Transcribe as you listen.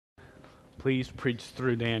please preach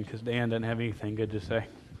through Dan, because Dan doesn't have anything good to say.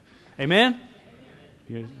 Amen?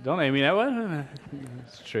 You don't aim me that way.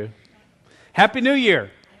 It's true. Happy New Year.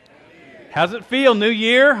 How's it feel? New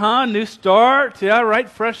year, huh? New start. Yeah, right.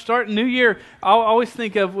 Fresh start. New year. I always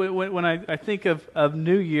think of, when I think of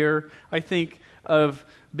New Year, I think of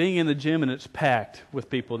being in the gym and it's packed with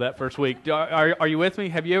people that first week. Are you with me?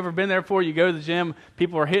 Have you ever been there before? You go to the gym,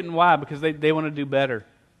 people are hitting why? Because they want to do better,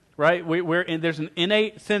 right? There's an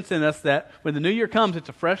innate sense in us that when the new year comes, it's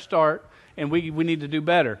a fresh start and we need to do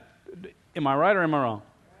better. Am I right or am I wrong?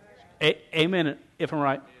 Amen if I'm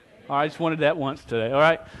right. I just wanted that once today, all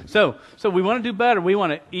right? So we want to do better. We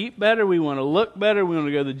want to eat better. We want to look better. We want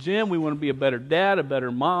to go to the gym. We want to be a better dad, a better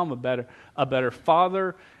mom, a better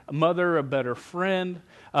father, a mother, a better friend.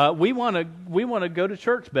 We want to go to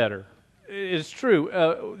church better. It's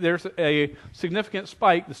true. There's a significant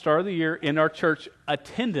spike the start of the year in our church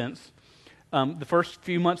attendance. The first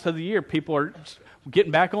few months of the year, people are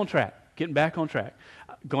getting back on track,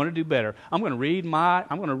 going to do better. I'm going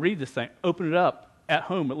to read this thing, open it up at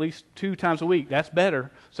home at least 2 times a week. That's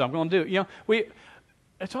better, so I'm going to do it.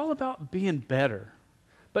 It's all about being better.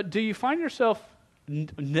 But do you find yourself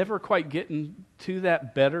never quite getting to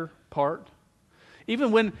that better part?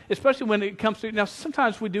 Especially when it comes to, now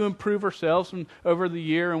sometimes we do improve ourselves over the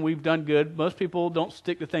year and we've done good. Most people don't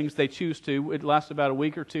stick to things they choose to. It lasts about a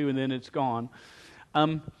week or two and then it's gone.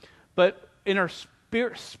 But in our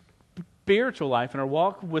spiritual life, in our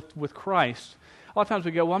walk with Christ, a lot of times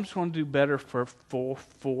we go, well, I'm just going to do better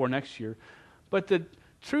for next year. But the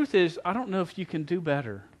truth is, I don't know if you can do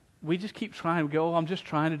better. We just keep trying. We go, oh, I'm just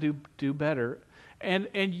trying to do better.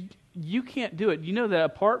 And you can't do it. You know that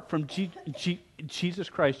apart from Jesus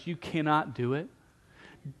Christ, you cannot do it?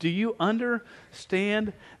 Do you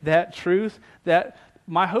understand that truth? That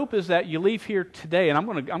my hope is that you leave here today, and I'm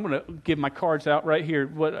going to give my cards out right here,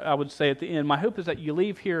 what I would say at the end. My hope is that you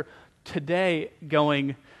leave here today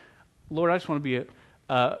going, Lord, I just want to be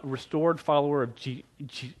a restored follower of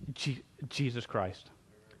Jesus Christ.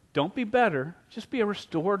 Don't be better. Just be a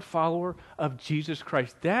restored follower of Jesus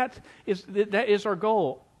Christ. That is our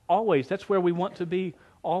goal, always. That's where we want to be,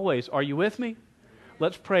 always. Are you with me?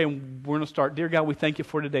 Let's pray, and we're going to start. Dear God, we thank you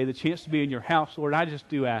for today, the chance to be in your house. Lord, I just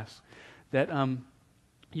do ask that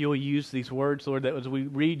you'll use these words, Lord, that as we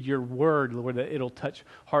read your word, Lord, that it'll touch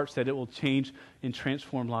hearts, that it will change and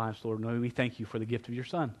transform lives, Lord. And we thank you for the gift of your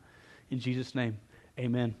Son. In Jesus' name,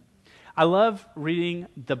 amen. I love reading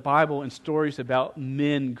the Bible and stories about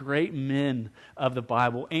men, great men of the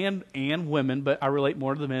Bible, and women, but I relate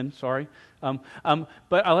more to the men, sorry. But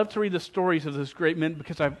I love to read the stories of those great men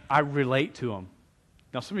because I relate to them.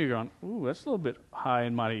 Now, some of you are going, ooh, that's a little bit high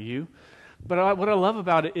and mighty, you. But what I love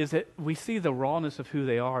about it is that we see the rawness of who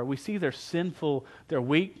they are. We see their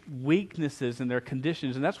weaknesses and their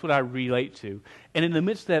conditions, and that's what I relate to. And in the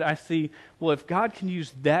midst of that, I see, well, if God can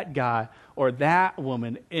use that guy or that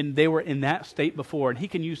woman, and they were in that state before, and he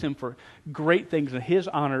can use them for great things in his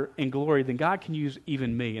honor and glory, then God can use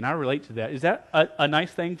even me. And I relate to that. Is that a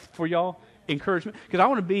nice thing for y'all? Encouragement? Because I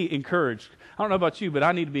want to be encouraged. I don't know about you, but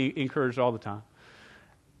I need to be encouraged all the time.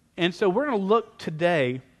 And so we're going to look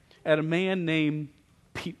today at a man named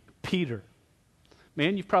Peter.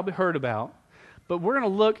 Man you've probably heard about. But we're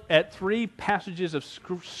going to look at 3 passages of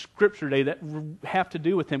Scripture today that have to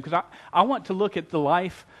do with him. Because I want to look at the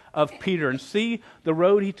life of Peter and see the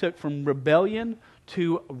road he took from rebellion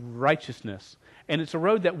to righteousness. And it's a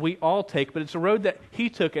road that we all take, but it's a road that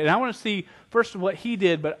he took. And I want to see first what he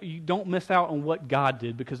did, but you don't miss out on what God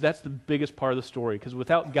did, because that's the biggest part of the story. Because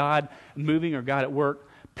without God moving or God at work,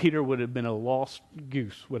 Peter would have been a lost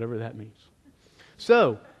goose, whatever that means.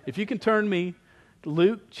 So, if you can turn me to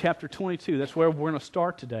Luke chapter 22, that's where we're going to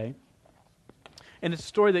start today. And it's a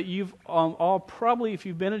story that you've all probably, if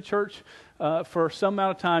you've been in church for some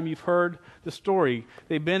amount of time, you've heard the story.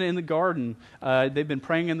 They've been in the garden. They've been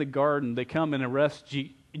praying in the garden. They come and arrest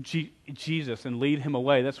Jesus and lead him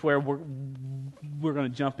away. That's where we're going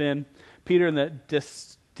to jump in. Peter and the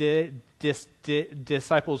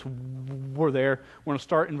disciples were there. We're going to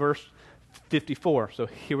start in verse 54. So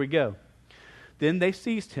here we go. Then they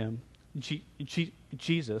seized him,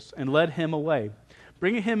 Jesus, and led him away,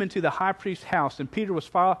 bringing him into the high priest's house. And Peter was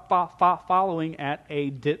following at a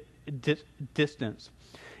distance.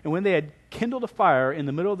 And when they had kindled a fire in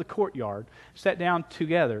the middle of the courtyard, sat down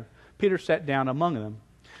together, Peter sat down among them.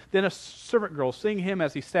 Then a servant girl, seeing him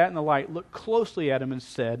as he sat in the light, looked closely at him and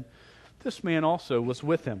said, "This man also was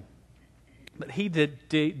with him." But he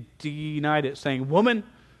denied it, saying, Woman,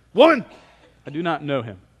 I do not know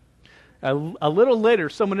him." A little later,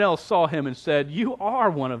 someone else saw him and said, "You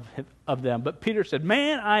are one of them." But Peter said,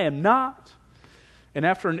 "Man, I am not." And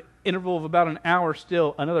after an interval of about an hour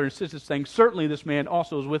still, another insisted, saying, certainly this man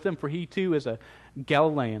also is with him, for he too is a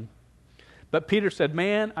Galilean. But Peter said,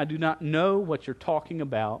 man, I do not know what you're talking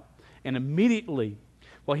about. And immediately,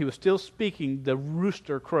 while he was still speaking, the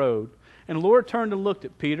rooster crowed. And the Lord turned and looked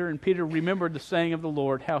at Peter, and Peter remembered the saying of the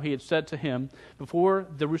Lord, how he had said to him, before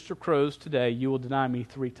the rooster crows today, you will deny me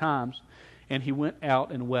 3 times. And he went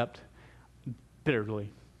out and wept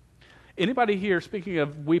bitterly. Anybody here, speaking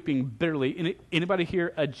of weeping bitterly, anybody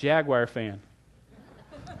here a Jaguar fan?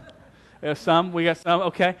 Some? We got some?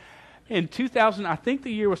 Okay. In 2000, I think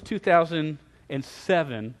the year was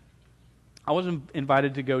 2007, I was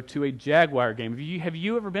invited to go to a Jaguar game. Have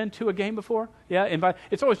you ever been to a game before? Yeah,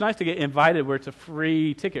 it's always nice to get invited where it's a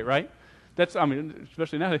free ticket, right?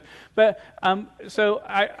 Especially nowadays. But so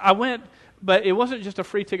I went, but it wasn't just a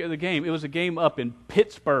free ticket to the game. It was a game up in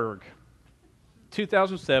Pittsburgh,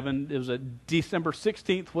 2007. It was a December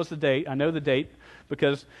 16th was the date. I know the date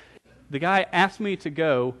because the guy asked me to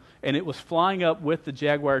go, and it was flying up with the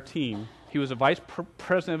Jaguar team. He was a vice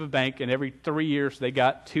president of a bank, and every 3 years they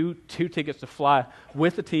got two tickets to fly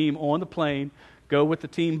with the team on the plane, go with the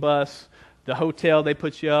team bus, the hotel they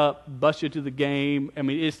put you up, bus you to the game. I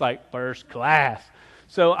mean, it's like first class.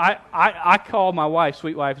 So I called my wife,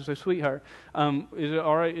 sweet wife, and said, sweetheart, is it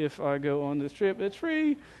all right if I go on this trip? It's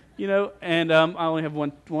free. And I only have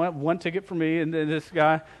one ticket for me, and then this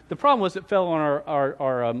guy. The problem was it fell on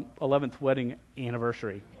our 11th wedding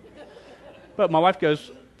anniversary. But my wife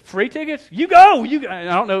goes, free tickets? You go! I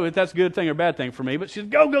don't know if that's a good thing or bad thing for me, but she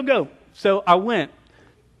said, go. So I went.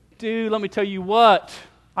 Dude, let me tell you what.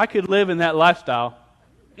 I could live in that lifestyle.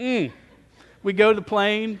 We go to the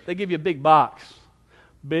plane. They give you a big box.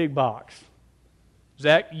 Big box.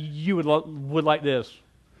 Zach, you would like this.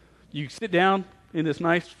 You sit down in this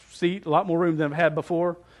nice seat, a lot more room than I've had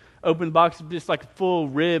before. Open the box, just like a full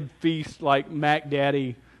rib feast, like Mac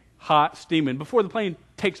Daddy, hot, steaming. Before the plane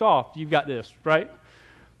takes off, you've got this, right?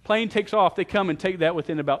 Plane takes off, they come and take that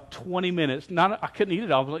within about 20 minutes. I couldn't eat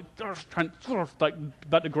it all. I was like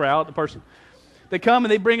about to growl at the person. They come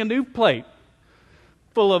and they bring a new plate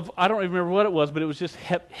full of, I don't even remember what it was, but it was just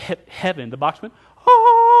heaven. The box went,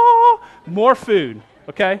 more food,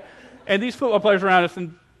 okay? And these football players around us,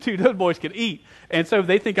 and those boys could eat. And so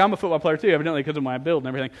they think I'm a football player too, evidently because of my build and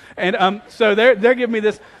everything. And so they're giving me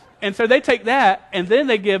this. And so they take that, and then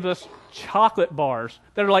they give us chocolate bars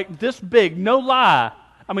that are like this big, no lie.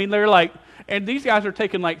 I mean, they're like, and these guys are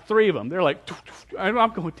taking like 3 of them. They're like,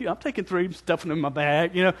 I'm taking 3, stuffing them in my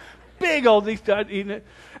bag, big old these guys eating it.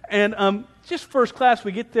 And just first class,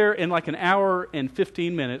 we get there in like an hour and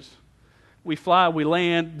 15 minutes. We fly, we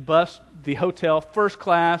land, bus, the hotel, first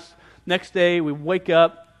class. Next day, we wake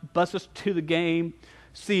up, bus us to the game,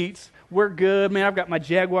 seats. We're good. Man, I've got my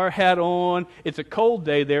Jaguar hat on. It's a cold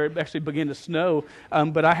day there. It actually began to snow.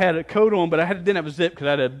 But I had a coat on, but didn't have a zip because I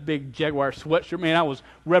had a big Jaguar sweatshirt. Man, I was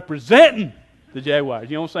representing the Jaguars.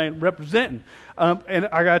 You know what I'm saying? Representing. And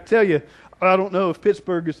I got to tell you, I don't know if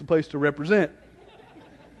Pittsburgh is the place to represent.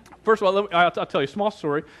 First of all, I'll tell you a small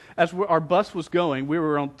story. As our bus was going, we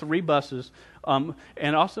were on 3 buses.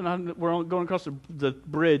 And also we're going across the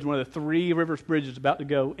bridge, one of the 3 rivers bridges about to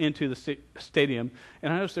go into the stadium.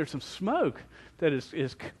 And I noticed there's some smoke that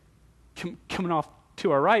is coming off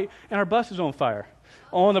to our right, and our bus is on fire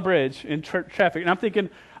on the bridge in traffic. And I'm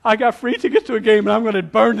thinking, I got free tickets to a game, and I'm going to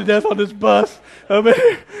burn to death on this bus. But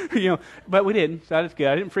we didn't, so that's good.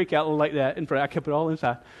 I didn't freak out like that. I kept it all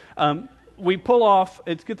inside. We pull off.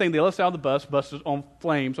 It's a good thing they let us out of the bus. Bus is on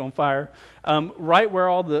flames, on fire. Right where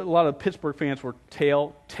a lot of Pittsburgh fans were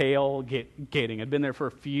tailgating. I'd been there for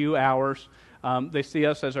a few hours. They see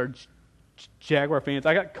us as our Jaguar fans.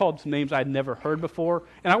 I got called some names I'd never heard before,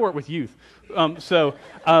 and I work with youth. So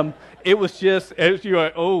it was just, you're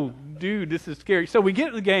like, oh, dude, this is scary. So we get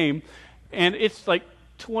to the game, and it's like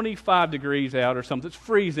 25 degrees out or something. It's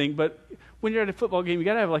freezing, but when you're at a football game, you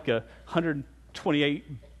got to have like a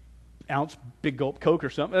 128-ounce big gulp Coke or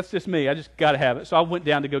something. That's just me. I just got to have it. So I went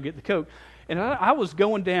down to go get the Coke. And I was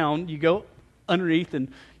going down. You go underneath,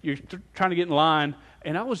 and you're trying to get in line,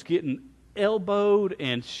 and I was getting elbowed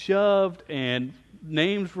and shoved, and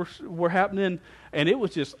names were happening, and it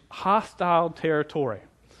was just hostile territory.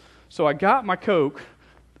 So I got my Coke,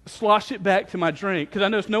 sloshed it back to my drink, because I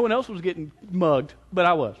noticed no one else was getting mugged, but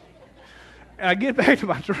I was. And I get back to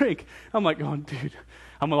my drink. I'm like, oh, dude,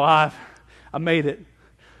 I'm alive. I made it.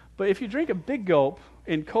 But if you drink a big gulp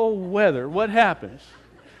in cold weather, what happens?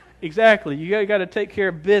 Exactly. You got to take care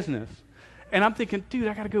of business. And I'm thinking, dude,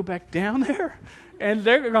 I got to go back down there? And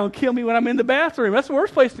they're going to kill me when I'm in the bathroom. That's the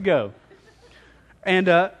worst place to go. And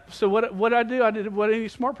so what I do, I did what any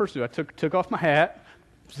smart person do. I took off my hat,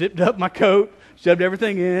 zipped up my coat, shoved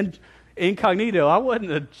everything in, incognito. I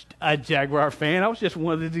wasn't a Jaguar fan. I was just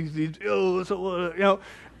one of these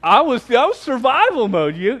I was survival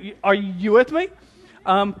mode. Are you with me?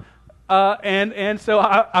 And so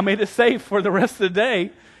I made it safe for the rest of the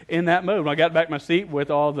day in that mode. When I got back to my seat with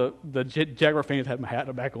all the Jaguar fans, had my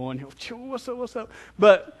hat back on. What's up?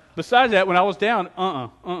 But besides that, when I was down,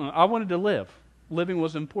 I wanted to live. Living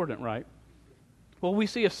was important, right? Well, we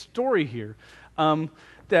see a story here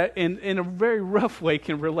that in a very rough way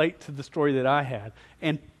can relate to the story that I had.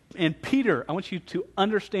 And Peter, I want you to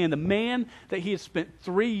understand, the man that he had spent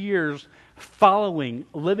 3 years following,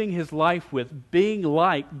 living his life with, being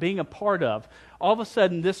a part of, all of a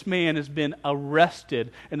sudden this man has been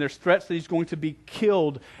arrested, and there's threats that he's going to be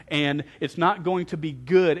killed, and it's not going to be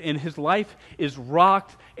good, and his life is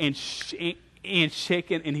rocked and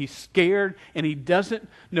shaken, and he's scared, and he doesn't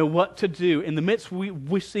know what to do. In the midst,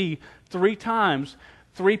 we see 3 times,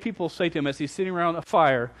 3 people say to him as he's sitting around a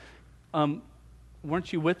fire,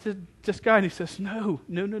 weren't you with this guy? And he says, no,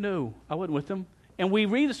 I wasn't with him. And we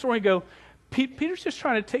read the story and go, Peter's just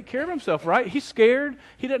trying to take care of himself, right? He's scared.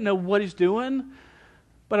 He doesn't know what he's doing.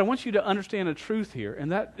 But I want you to understand a truth here,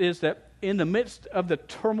 and that is that in the midst of the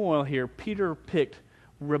turmoil here, Peter picked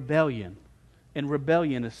rebellion, and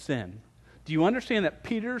rebellion is sin. Do you understand that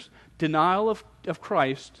Peter's denial of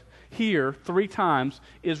Christ here 3 times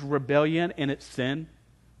is rebellion, and it's sin,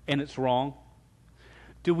 and it's wrong?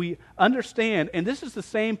 Do we understand? And this is the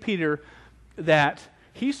same Peter that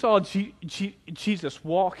he saw Jesus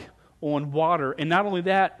walk on water, and not only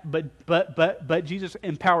that, but Jesus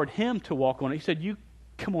empowered him to walk on it. He said, "You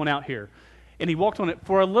come on out here," and he walked on it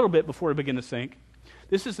for a little bit before it began to sink.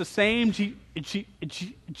 This is the same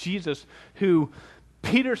Jesus who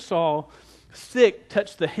Peter saw sick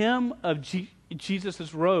touch the hem of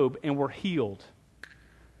Jesus' robe and were healed.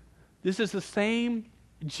 This is the same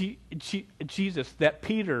Jesus that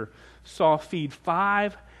Peter saw feed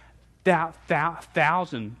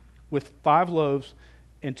 5,000 with 5 loaves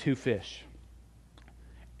and 2 fish.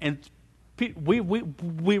 And we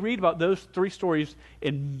read about those 3 stories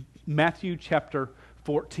in Matthew chapter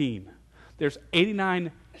 14. There's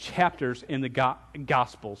 89 chapters in the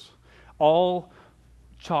Gospels, all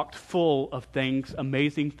chocked full of things,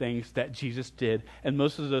 amazing things that Jesus did, and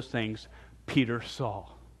most of those things Peter saw.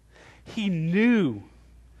 He knew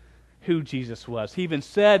who Jesus was. He even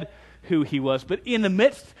said who he was. But in the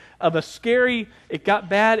midst of a scary, it got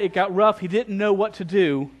bad, it got rough, he didn't know what to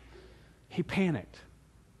do, he panicked.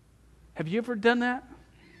 Have you ever done that?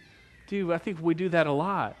 Dude, I think we do that a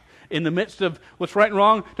lot. In the midst of what's right and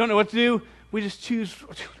wrong, don't know what to do, we just choose,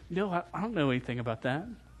 no, I don't know anything about that.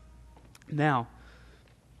 Now,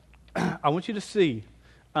 I want you to see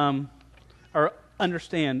or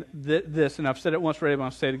understand this, and I've said it once already, but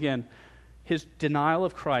I'll say it again. His denial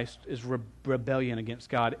of Christ is rebellion against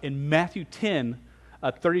God. In Matthew 10,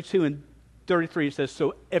 32 and 33, it says,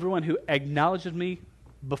 "So everyone who acknowledges me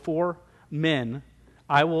before men,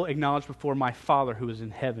 I will acknowledge before my Father who is in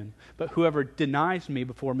heaven. But whoever denies me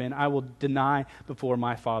before men, I will deny before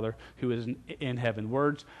my Father who is in heaven."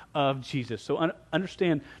 Words of Jesus. So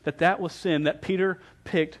understand that was sin, that Peter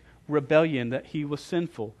picked rebellion, that he was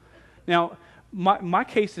sinful. Now, my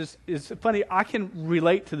case is funny. I can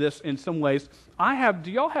relate to this in some ways.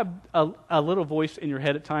 Do y'all have a little voice in your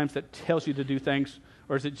head at times that tells you to do things,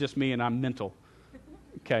 or is it just me and I'm mental?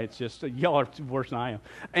 Okay, it's just y'all are worse than I am.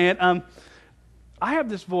 And I have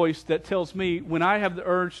this voice that tells me when I have the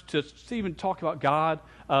urge to even talk about God.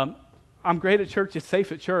 I'm great at church, it's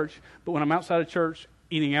safe at church, but when I'm outside of church,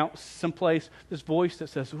 eating out someplace, this voice that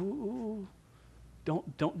says, "Ooh,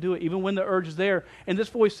 don't do it," even when the urge is there. And this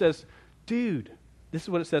voice says, "Dude," this is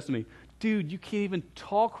what it says to me, "Dude, you can't even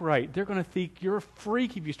talk right. They're going to think you're a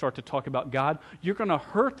freak if you start to talk about God. You're going to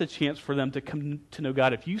hurt the chance for them to come to know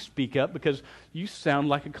God if you speak up because you sound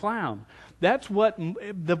like a clown." That's what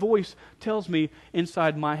the voice tells me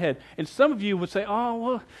inside my head. And some of you would say, "Oh,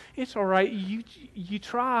 well, it's all right. You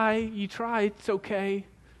try, it's okay."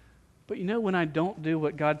 But you know when I don't do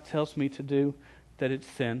what God tells me to do, that it's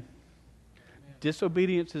sin.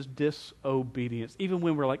 Disobedience is disobedience. Even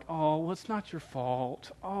when we're like, "Oh, well, it's not your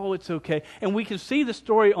fault. Oh, it's okay." And we can see the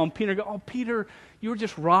story on Peter. Go, "Oh, Peter, you were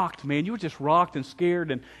just rocked, man. You were just rocked and scared,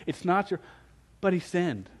 and it's not your..." But he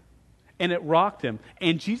sinned, and it rocked him.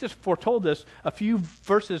 And Jesus foretold this a few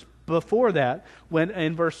verses before that, when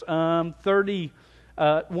in verse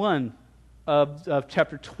 31 of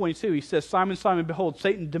chapter 22, he says, "Simon, Simon, behold,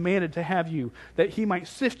 Satan demanded to have you, that he might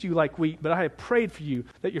sift you like wheat, but I have prayed for you,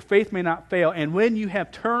 that your faith may not fail. And when you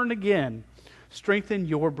have turned again, strengthen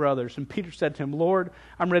your brothers." And Peter said to him, "Lord,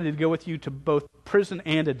 I'm ready to go with you to both prison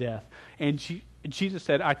and to death." And Jesus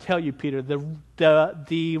said, I tell you, Peter,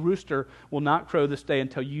 the rooster will not crow this day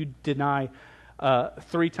until you deny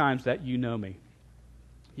 3 times that you know me.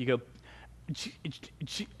 You go,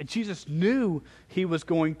 Jesus knew he was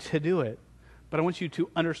going to do it. But I want you to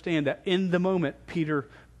understand that in the moment, Peter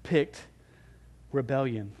picked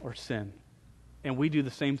rebellion or sin. And we do the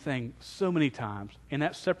same thing so many times. And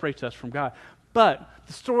that separates us from God. But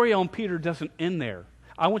the story on Peter doesn't end there.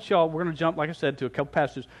 I want y'all, we're going to jump, like I said, to a couple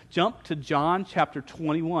passages. Jump to John chapter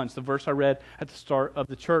 21. It's the verse I read at the start of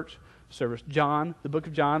the church service. John, the book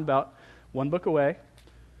of John, about one book away,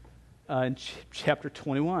 in chapter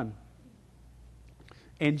 21.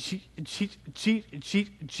 And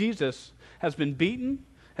Jesus has been beaten,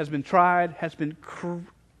 has been tried, has been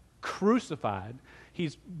crucified.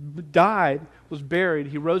 He's died, was buried.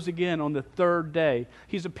 He rose again on the 3rd day.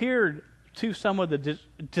 He's appeared to some of the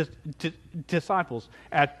disciples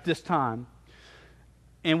at this time.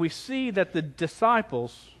 And we see that the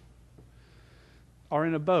disciples are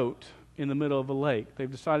in a boat in the middle of a lake. They've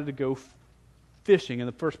decided to go fishing in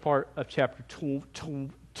the first part of chapter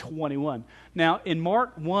 21. Now, in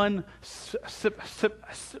Mark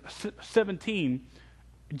 1:17,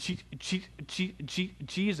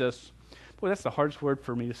 Jesus, boy, that's the hardest word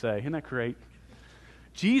for me to say. Isn't that great?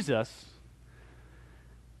 Jesus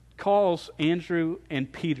calls Andrew and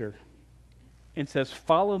Peter and says,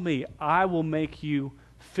 follow me, I will make you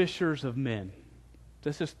fishers of men.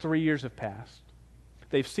 This is 3 years have passed.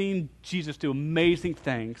 They've seen Jesus do amazing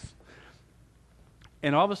things.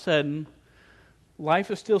 And all of a sudden,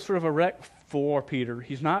 life is still sort of a wreck for Peter.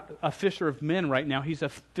 He's not a fisher of men right now. He's a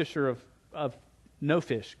fisher of no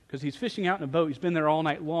fish, because he's fishing out in a boat. He's been there all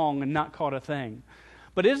night long and not caught a thing.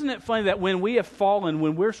 But isn't it funny that when we have fallen,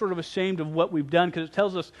 when we're sort of ashamed of what we've done, because it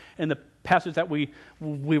tells us in the passage that we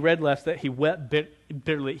read last that he wept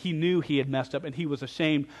bitterly. He knew he had messed up and he was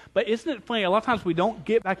ashamed. But isn't it funny, a lot of times we don't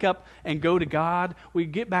get back up and go to God. We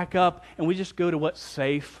get back up and we just go to what's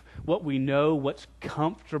safe, what we know, what's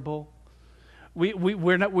comfortable.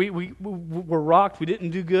 We're rocked. We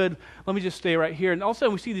didn't do good. Let me just stay right here. And all of a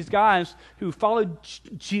sudden we see these guys who followed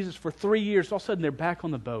Jesus for 3 years. All of a sudden they're back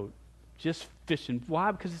on the boat, just fishing.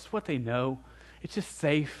 Why? Because it's what they know. It's just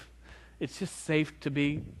safe. It's just safe to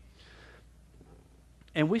be.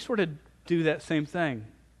 And we sort of do that same thing.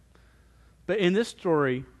 But in this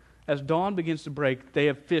story, as dawn begins to break, they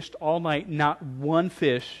have fished all night, not one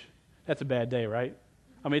fish. That's a bad day, right?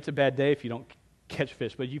 I mean, it's a bad day if you don't catch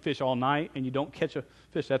fish. But you fish all night and you don't catch a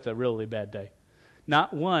fish, that's a really bad day.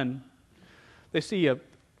 Not one. They see a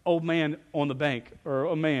old man on the bank, or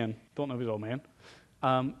a man. Don't know if he's an old man.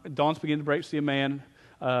 Dawn's beginning to break. See a man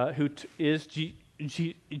who is Jesus.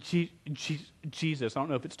 I don't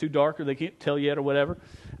know if it's too dark or they can't tell yet or whatever.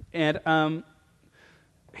 And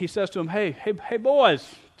he says to him, hey boys,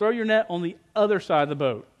 throw your net on the other side of the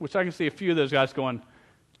boat. Which I can see a few of those guys going,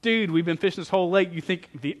 dude, we've been fishing this whole lake. You think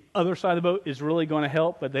the other side of the boat is really going to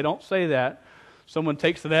help? But they don't say that. Someone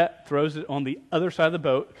takes the net, throws it on the other side of the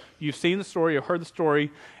boat. You've seen the story, you've heard the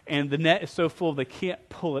story, and the net is so full they can't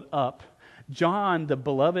pull it up. John, the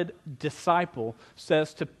beloved disciple,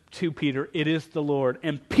 says to Peter, it is the Lord.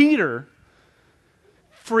 And Peter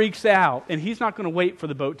freaks out, and he's not going to wait for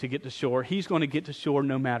the boat to get to shore. He's going to get to shore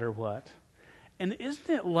no matter what. And isn't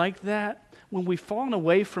it like that when we've fallen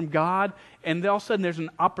away from God and all of a sudden there's an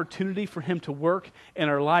opportunity for Him to work in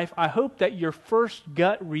our life? I hope that your first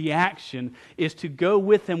gut reaction is to go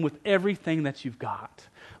with Him with everything that you've got.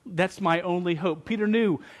 That's my only hope. Peter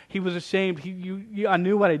knew he was ashamed. I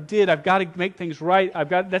knew what I did. I've got to make things right.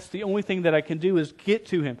 That's the only thing that I can do is get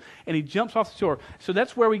to him. And he jumps off the shore. So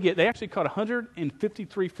that's where we get. They actually caught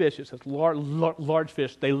 153 fish. It says large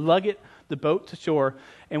fish. They lug the boat to shore.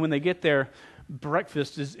 And when they get there,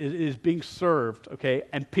 breakfast is being served. Okay,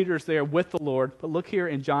 and Peter's there with the Lord. But look here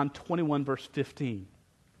in John 21, verse 15.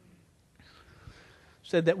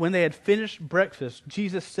 Said that when they had finished breakfast,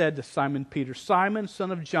 Jesus said to Simon Peter, Simon,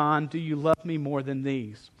 son of John, do you love me more than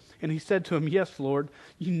these? And he said to him, yes, Lord,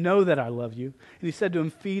 you know that I love you. And he said to him,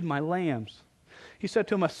 feed my lambs. He said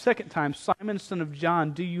to him a second time, Simon, son of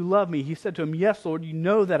John, do you love me? He said to him, yes, Lord, you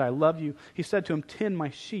know that I love you. He said to him, tend my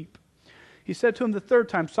sheep. He said to him the third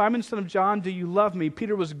time, Simon, son of John, do you love me?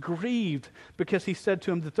 Peter was grieved because he said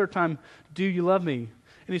to him the third time, do you love me?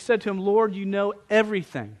 And he said to him, Lord, you know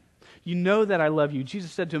everything. You know that I love you.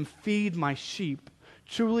 Jesus said to him, feed my sheep.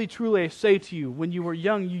 Truly, truly, I say to you, when you were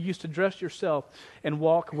young, you used to dress yourself and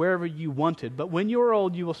walk wherever you wanted. But when you are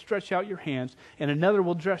old, you will stretch out your hands, and another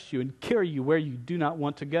will dress you and carry you where you do not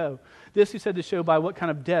want to go. This he said to show by what kind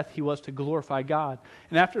of death he was to glorify God.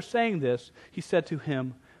 And after saying this, he said to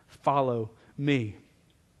him, follow me.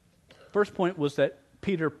 First point was that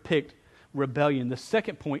Peter picked rebellion. The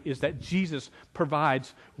second point is that Jesus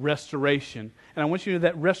provides restoration. And I want you to know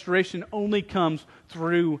that restoration only comes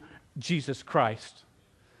through Jesus Christ.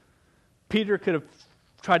 Peter could have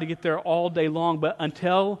tried to get there all day long, but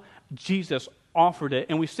until Jesus offered it,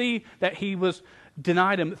 and we see that he was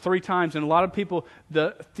denied him 3 times, and a lot of people,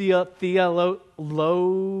 the theologians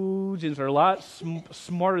are a lot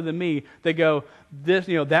smarter than me. They go, this,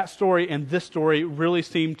 that story and this story really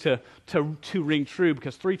seem to ring true,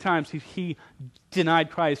 because 3 times he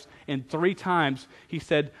denied Christ, and 3 times he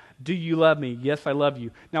said, "Do you love me?" "Yes, I love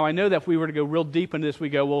you." Now, I know that if we were to go real deep into this, we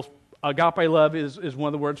go, well, agape love is one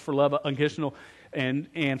of the words for love, unconditional, and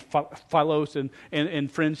philos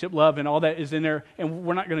and friendship love, and all that is in there. And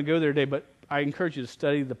we're not going to go there today, but I encourage you to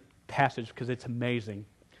study the passage because it's amazing.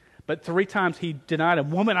 But 3 times he denied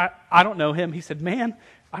him. "Woman, I don't know him." He said, "Man,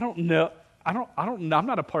 I don't know. I don't know. I'm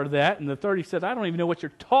not a part of that." And the third, he says, "I don't even know what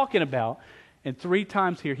you're talking about." And 3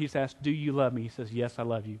 times here he's asked, "Do you love me?" He says, "Yes, I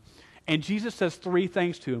love you." And Jesus says 3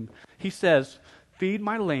 things to him. He says, "Feed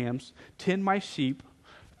my lambs, tend my sheep,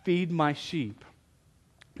 feed my sheep."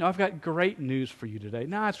 Now, I've got great news for you today.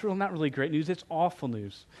 No, it's not really great news. It's awful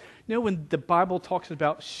news. When the Bible talks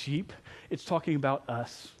about sheep, it's talking about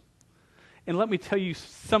us. And let me tell you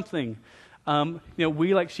something.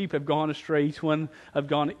 We like sheep have gone astray. Each one have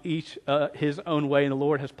gone his own way, and the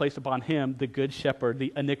Lord has placed upon him, the good shepherd,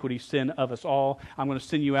 the iniquity sin of us all. "I'm going to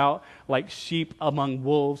send you out like sheep among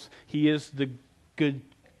wolves." He is the good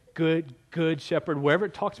shepherd. Wherever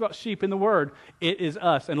it talks about sheep in the Word, it is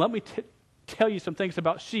us. And let me tell you some things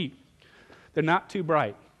about sheep. They're not too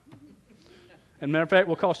bright. As a matter of fact,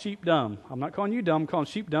 we'll call sheep dumb. I'm not calling you dumb, I'm calling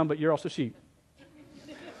sheep dumb, but you're also sheep.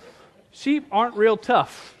 Sheep aren't real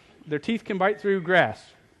tough. Their teeth can bite through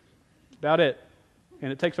grass. About it.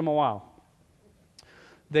 And it takes them a while.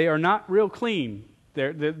 They are not real clean.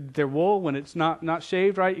 Their wool, when it's not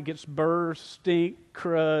shaved right, it gets burrs, stink,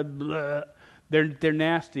 crud, blah. They're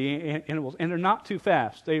nasty animals. And they're not too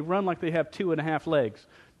fast. They run like they have 2.5 legs.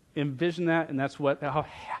 Envision that, and that's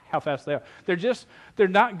how fast they are. They're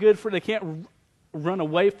not good they can't run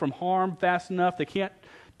away from harm fast enough. They can't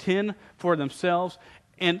tend for themselves.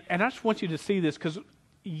 And I just want you to see this, because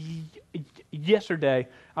yesterday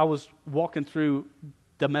I was walking through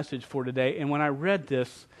the message for today, and when I read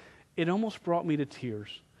this, it almost brought me to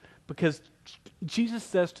tears, because Jesus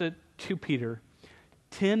says to Peter,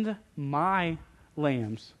 "Tend my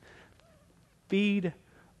lambs, feed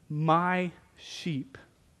my sheep."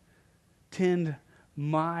 Tend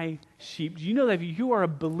my sheep. Do you know that if you are a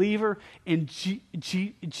believer in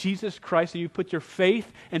Jesus Christ and you put your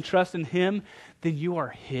faith and trust in Him, then you are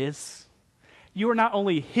His? You are not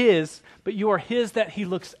only His, but you are His that He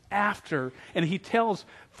looks after. And He tells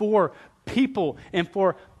for people and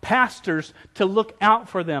for pastors to look out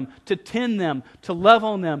for them, to tend them, to love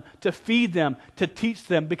on them, to feed them, to teach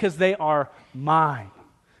them, because they are mine.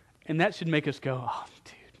 And that should make us go, "Oh,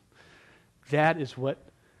 dude, that is what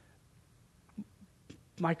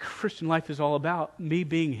my Christian life is all about, me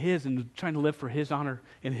being His and trying to live for His honor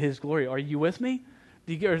and His glory." Are you with me?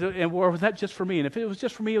 Or was that just for me? And if it was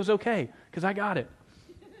just for me, it was okay, because I got it.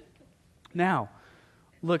 Now,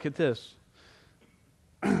 look at this.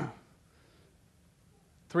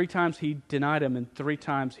 3 times he denied him, and 3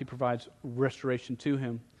 times he provides restoration to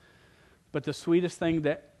him. But the sweetest thing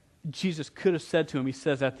that Jesus could have said to him, he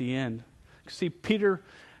says at the end. See, Peter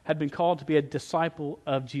had been called to be a disciple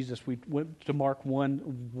of Jesus. We went to Mark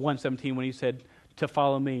 1:17 when he said, "To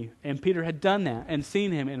follow me." And Peter had done that and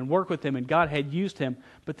seen him and worked with him, and God had used him.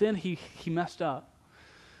 But then he messed up.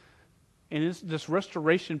 And in this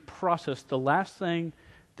restoration process, the last thing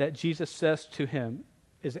that Jesus says to him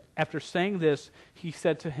is, after saying this, He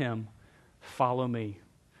said to him, "Follow me."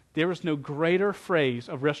 There is no greater phrase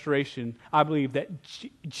of restoration, I believe, that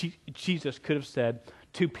Jesus could have said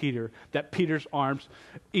to Peter, that Peter's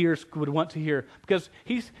ears would want to hear. Because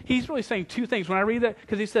he's really saying 2 things. When I read that,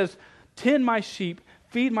 because he says, "Tend my sheep,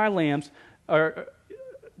 feed my lambs," or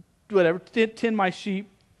whatever, "Tend my sheep,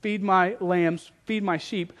 feed my lambs, feed my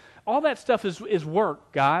sheep." All that stuff is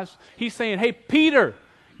work, guys. He's saying, "Hey, Peter,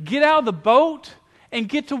 get out of the boat and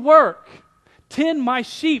get to work. Tend my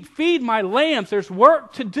sheep, feed my lambs. There's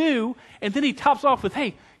work to do." And then he tops off with,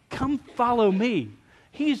 "Hey, come follow me."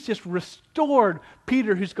 He's just restored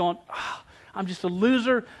Peter, who's gone, "I'm just a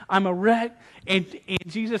loser. I'm a wreck." And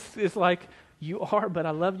Jesus is like, "You are, but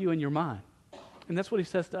I love you and you're mine." And that's what He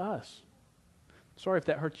says to us. Sorry if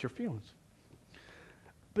that hurts your feelings.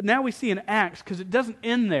 But now we see in Acts, because it doesn't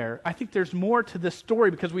end there. I think there's more to this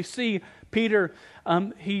story, because we see Peter,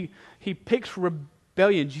 he picks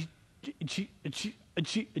rebellion.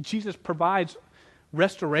 Jesus provides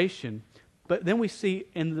restoration. But then we see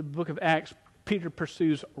in the book of Acts, Peter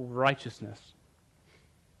pursues righteousness.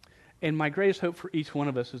 And my greatest hope for each one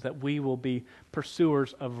of us is that we will be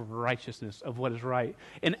pursuers of righteousness, of what is right.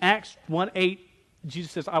 In Acts 1:8,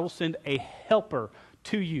 Jesus says, I will send a helper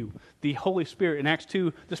to you, the Holy Spirit. In Acts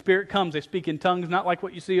 2, the Spirit comes. They speak in tongues, not like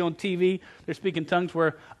what you see on TV. They're speaking tongues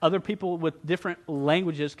where other people with different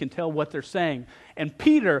languages can tell what they're saying. And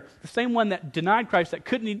Peter, the same one that denied Christ, that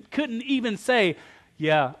couldn't even say,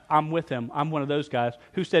 yeah, I'm with him. I'm one of those guys,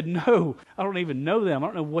 who said, no, I don't even know them. I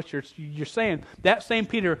don't know what you're saying. That same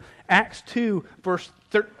Peter, Acts 2, verse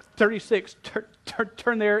 36,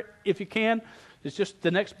 turn there if you can. It's just the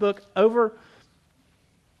next book over.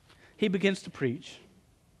 He begins to preach.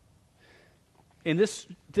 And this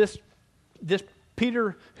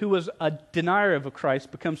Peter, who was a denier of Christ,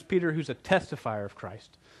 becomes Peter who's a testifier of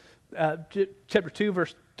Christ. Chapter 2,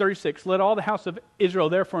 verse 36, let all the house of Israel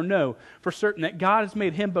therefore know for certain that God has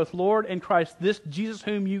made him both Lord and Christ, this Jesus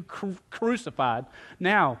whom you crucified.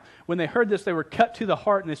 Now, when they heard this, they were cut to the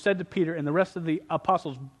heart, and they said to Peter and the rest of the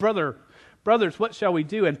apostles, Brothers, what shall we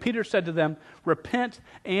do? And Peter said to them, repent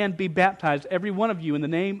and be baptized, every one of you, in the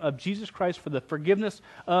name of Jesus Christ for the forgiveness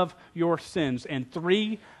of your sins. And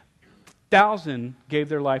 3,000 gave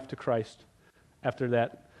their life to Christ after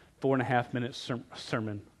that 4.5-minute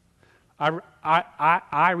sermon.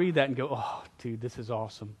 I read that and go, oh, dude, this is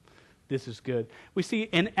awesome. This is good. We see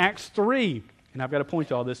in Acts 3, and I've got to point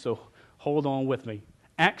to all this, so hold on with me.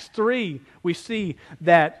 Acts 3, we see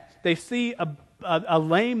that they see a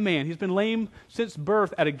lame man. He's been lame since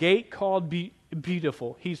birth at a gate called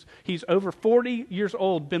Beautiful. He's over 40 years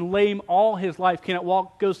old, been lame all his life, cannot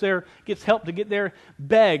walk, goes there, gets help to get there,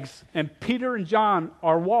 begs, and Peter and John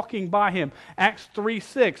are walking by him. Acts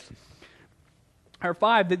 3:6 or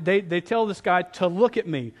 5, they tell this guy to look at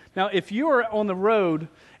me. Now, if you are on the road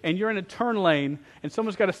and you're in a turn lane and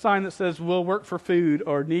someone's got a sign that says, we'll work for food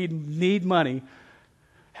or need money,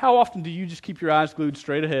 how often do you just keep your eyes glued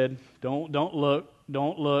straight ahead? Don't look.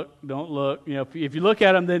 You know, if you look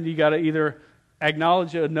at them, then you got to either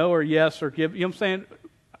acknowledge a no or yes or give. You know what I'm saying?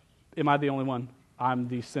 Am I the only one? I'm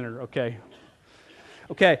the sinner. Okay.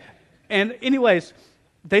 And anyways,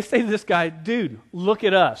 they say to this guy, dude, look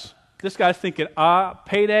at us. This guy's thinking,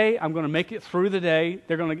 payday, I'm going to make it through the day.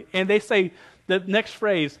 And they say the next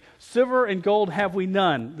phrase, silver and gold have we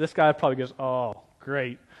none. This guy probably goes, oh,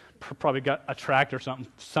 great. Probably got a tract or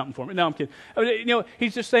something for me. No, I'm kidding. You know,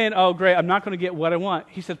 he's just saying, oh, great, I'm not going to get what I want.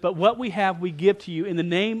 He says, but what we have we give to you in the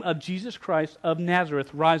name of Jesus Christ of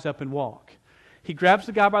Nazareth, rise up and walk. He grabs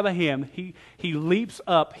the guy by the hand. He leaps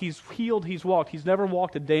up. He's healed. He's walked. He's never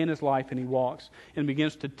walked a day in his life, and he walks and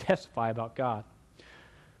begins to testify about God.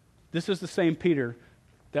 This is the same Peter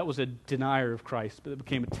that was a denier of Christ, but it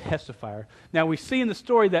became a testifier. Now we see in the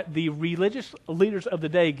story that the religious leaders of the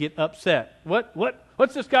day get upset.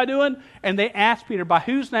 What's this guy doing? And they ask Peter, by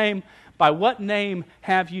whose name, by what name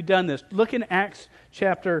have you done this? Look in Acts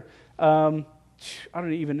chapter, I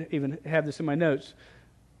don't even have this in my notes.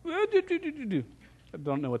 I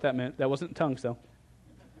don't know what that meant. That wasn't tongues though.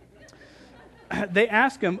 They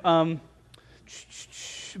ask him,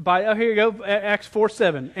 here you go, Acts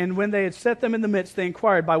 4:7. And when they had set them in the midst, they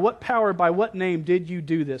inquired, by what power, by what name did you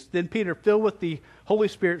do this? Then Peter, filled with the Holy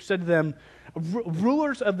Spirit, said to them,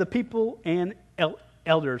 rulers of the people and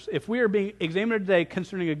elders, if we are being examined today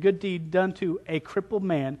concerning a good deed done to a crippled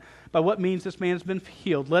man, by what means this man has been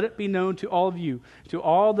healed, let it be known to all of you, to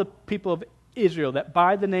all the people of Israel, that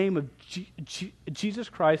by the name of Jesus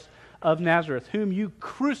Christ of Nazareth, whom you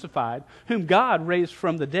crucified, whom God raised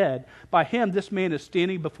from the dead, by him this man is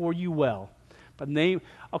standing before you well. By name,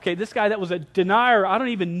 okay, this guy that was a denier, I don't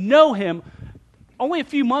even know him. Only a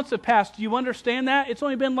few months have passed. Do you understand that? It's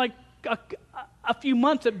only been like a few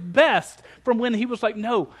months at best from when he was like,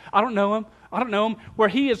 no, I don't know him, where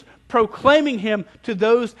he is proclaiming him to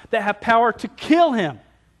those that have power to kill him.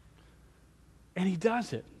 And he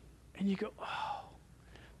does it. And you go, oh,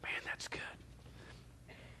 man, that's good.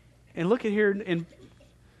 And look at here in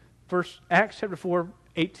Acts chapter 4,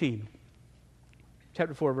 18.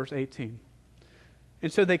 Chapter 4, verse 18.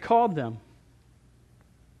 And so they called them,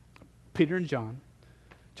 Peter and John,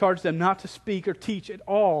 charged them not to speak or teach at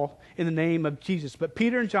all in the name of Jesus. But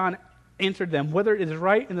Peter and John answered them, whether it is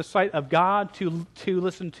right in the sight of God to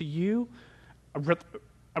listen to you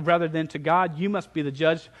rather than to God, you must be the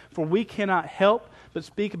judge, for we cannot help but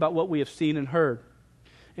speak about what we have seen and heard.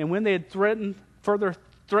 And when they had further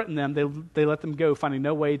threatened them, they let them go, finding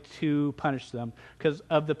no way to punish them because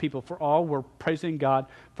of the people, for all were praising God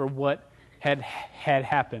for what had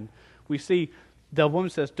happened. We see the woman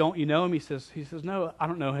says, don't you know him? He says, no, I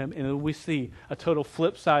don't know him. And we see a total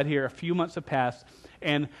flip side here. A few months have passed,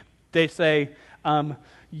 and they say,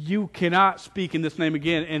 you cannot speak in this name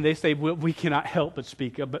again. And they say, we cannot help but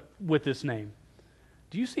speak with this name.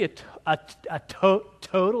 Do you see a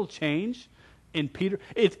total change in Peter?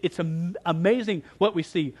 It's amazing what we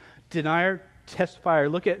see. Denier, testifier.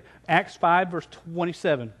 Look at Acts 5, verse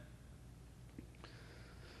 27.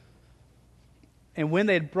 And when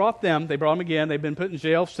they had brought them again. They've been put in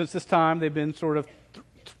jail since this time. They've been sort of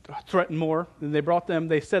threatened more. And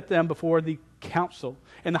they set them before the council.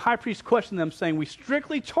 And the high priest questioned them, saying, we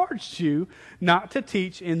strictly charged you not to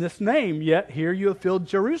teach in this name, yet here you have filled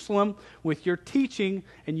Jerusalem with your teaching,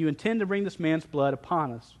 and you intend to bring this man's blood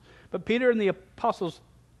upon us. But Peter and the apostles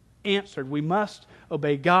answered, we must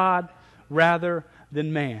obey God rather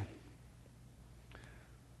than man.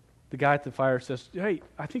 The guy at the fire says, hey,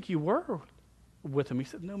 I think you were with him. He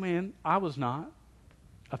said, no, man, I was not.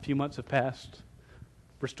 A few months have passed,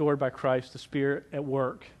 restored by Christ, the Spirit at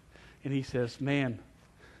work. And he says, man,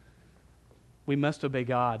 we must obey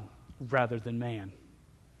God rather than man.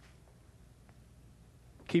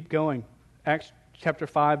 Keep going. Acts chapter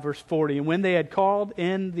 5, verse 40. And when they had called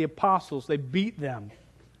in the apostles, they beat them.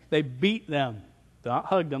 They beat them. They not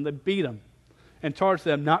hugged them, they beat them. And charged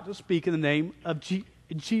them not to speak in the name of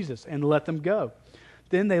Jesus, and let them go.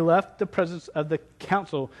 Then they left the presence of the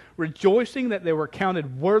council, rejoicing that they were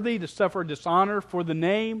counted worthy to suffer dishonor for the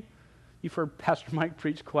name. You've heard Pastor Mike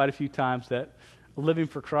preach quite a few times that living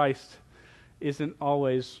for Christ isn't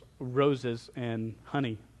always roses and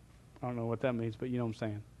honey. I don't know what that means, but you know what I'm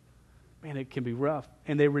saying. Man, it can be rough.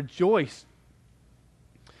 And they rejoiced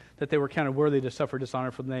that they were counted worthy to suffer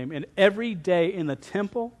dishonor for the name. And every day in the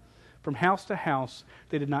temple, from house to house,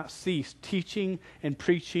 they did not cease teaching and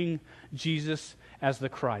preaching Jesus as the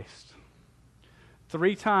Christ.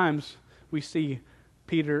 3 times we see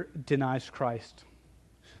Peter denies Christ.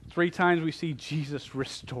 3 times we see Jesus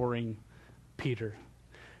restoring Peter.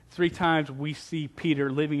 3 times we see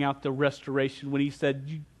Peter living out the restoration when he said,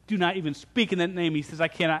 you do not even speak in that name. He says, I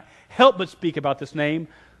cannot help but speak about this name.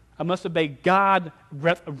 I must obey God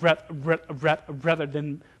rather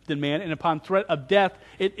than man. And upon threat of death,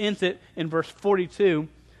 it ends it in verse 42.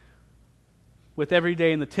 With every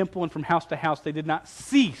day in the temple and from house to house, they did not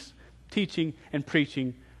cease teaching and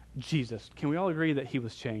preaching Jesus. Can we all agree that he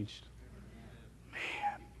was changed?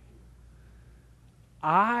 Man.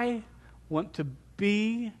 I want to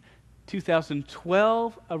be,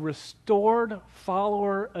 2012, a restored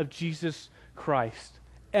follower of Jesus Christ.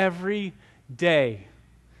 Every day.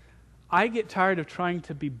 I get tired of trying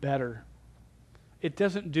to be better. It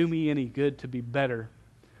doesn't do me any good to be better.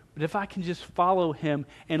 But if I can just follow him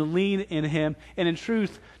and lean in him and in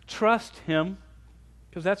truth trust him,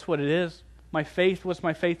 because that's what it is. My faith, what's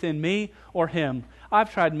my faith in, me or him?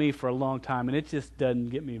 I've tried me for a long time and it just doesn't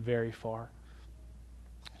get me very far.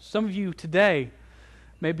 Some of you today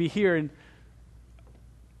may be here and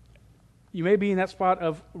you may be in that spot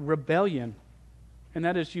of rebellion. And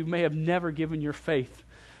that is, you may have never given your faith,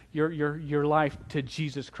 your life to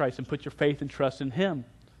Jesus Christ and put your faith and trust in him.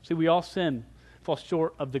 See, we all sin, fall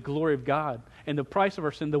short of the glory of God. And the price of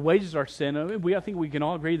our sin, the wages of our sin, I think we can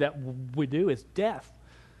all agree that we do, is death.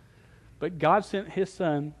 But God sent his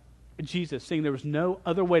son, Jesus, saying there was no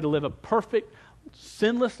other way to live a perfect,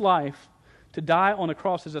 sinless life, to die on the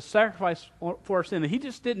cross as a sacrifice for our sin. And he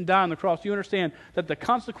just didn't die on the cross. You understand that the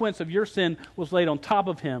consequence of your sin was laid on top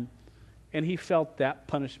of him, and he felt that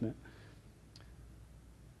punishment.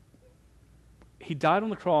 He died on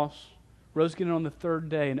the cross, rose again on the 3rd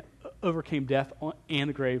day, and overcame death and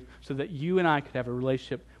the grave so that you and I could have a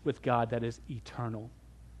relationship with God that is eternal.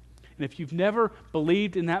 And if you've never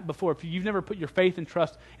believed in that before, if you've never put your faith and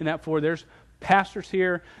trust in that before, there's pastors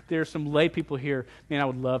here, there's some lay people here. Man, I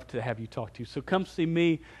would love to have you talk to. So come see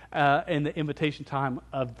me in the invitation time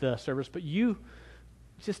of the service. But you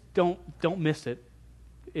just don't miss it.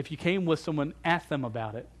 If you came with someone, ask them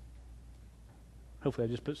about it. Hopefully I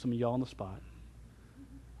just put some of y'all on the spot.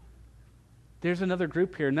 There's another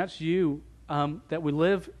group here, and that's you, that we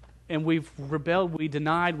live and we've rebelled, we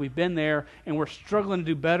denied, we've been there, and we're struggling to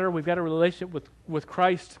do better. We've got a relationship with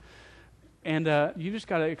Christ, and you just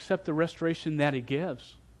got to accept the restoration that he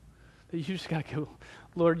gives. That you just got to go,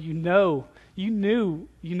 Lord, you know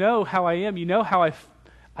how I am. You know how I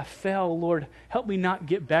fell. Lord, help me not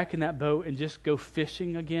get back in that boat and just go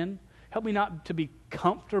fishing again. Help me not to be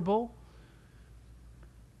comfortable,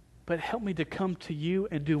 but help me to come to you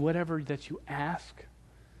and do whatever that you ask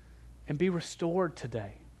and be restored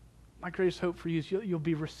today. My greatest hope for you is you'll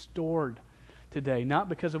be restored today, not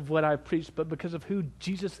because of what I've preached, but because of who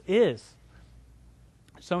Jesus is.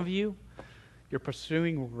 Some of you, you're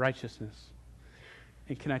pursuing righteousness.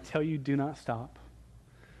 And can I tell you, do not stop.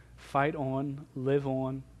 Fight on, live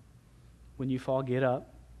on, when you fall, get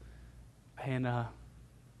up and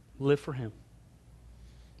live for Him.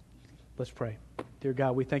 Let's pray. Dear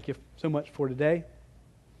God, we thank you so much for today.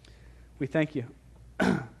 We thank you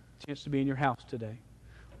chance to be in your house today.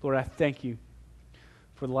 Lord, I thank you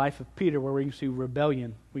for the life of Peter, where we can see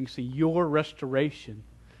rebellion, we can see your restoration,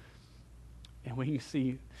 and we can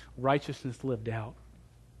see righteousness lived out.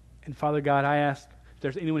 And Father God, I ask if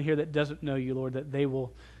there's anyone here that doesn't know you, Lord, that they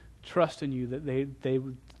will trust in you, that they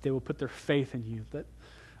will put their faith in you, that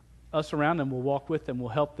us around them will walk with them, will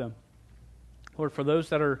help them. Lord, for those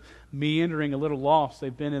that are meandering a little lost,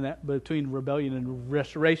 they've been in that between rebellion and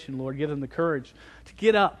restoration, Lord, give them the courage to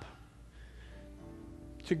get up,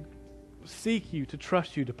 to seek you, to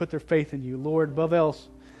trust you, to put their faith in you. Lord, above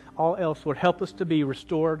all else, Lord, help us to be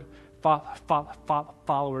restored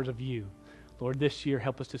followers of you. Lord, this year,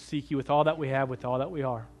 help us to seek you with all that we have, with all that we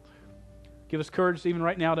are. Give us courage even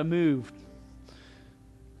right now to move.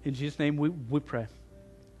 In Jesus' name we pray.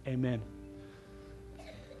 Amen.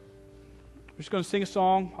 We're just going to sing a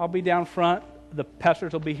song. I'll be down front. The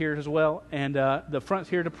pastors will be here as well. And the front's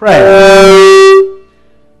here to pray.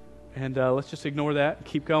 And let's just ignore that and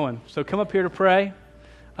keep going. So come up here to pray.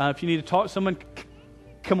 If you need to talk to someone,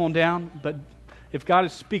 come on down. But if God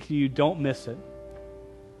is speaking to you, don't miss it.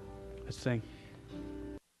 Let's sing.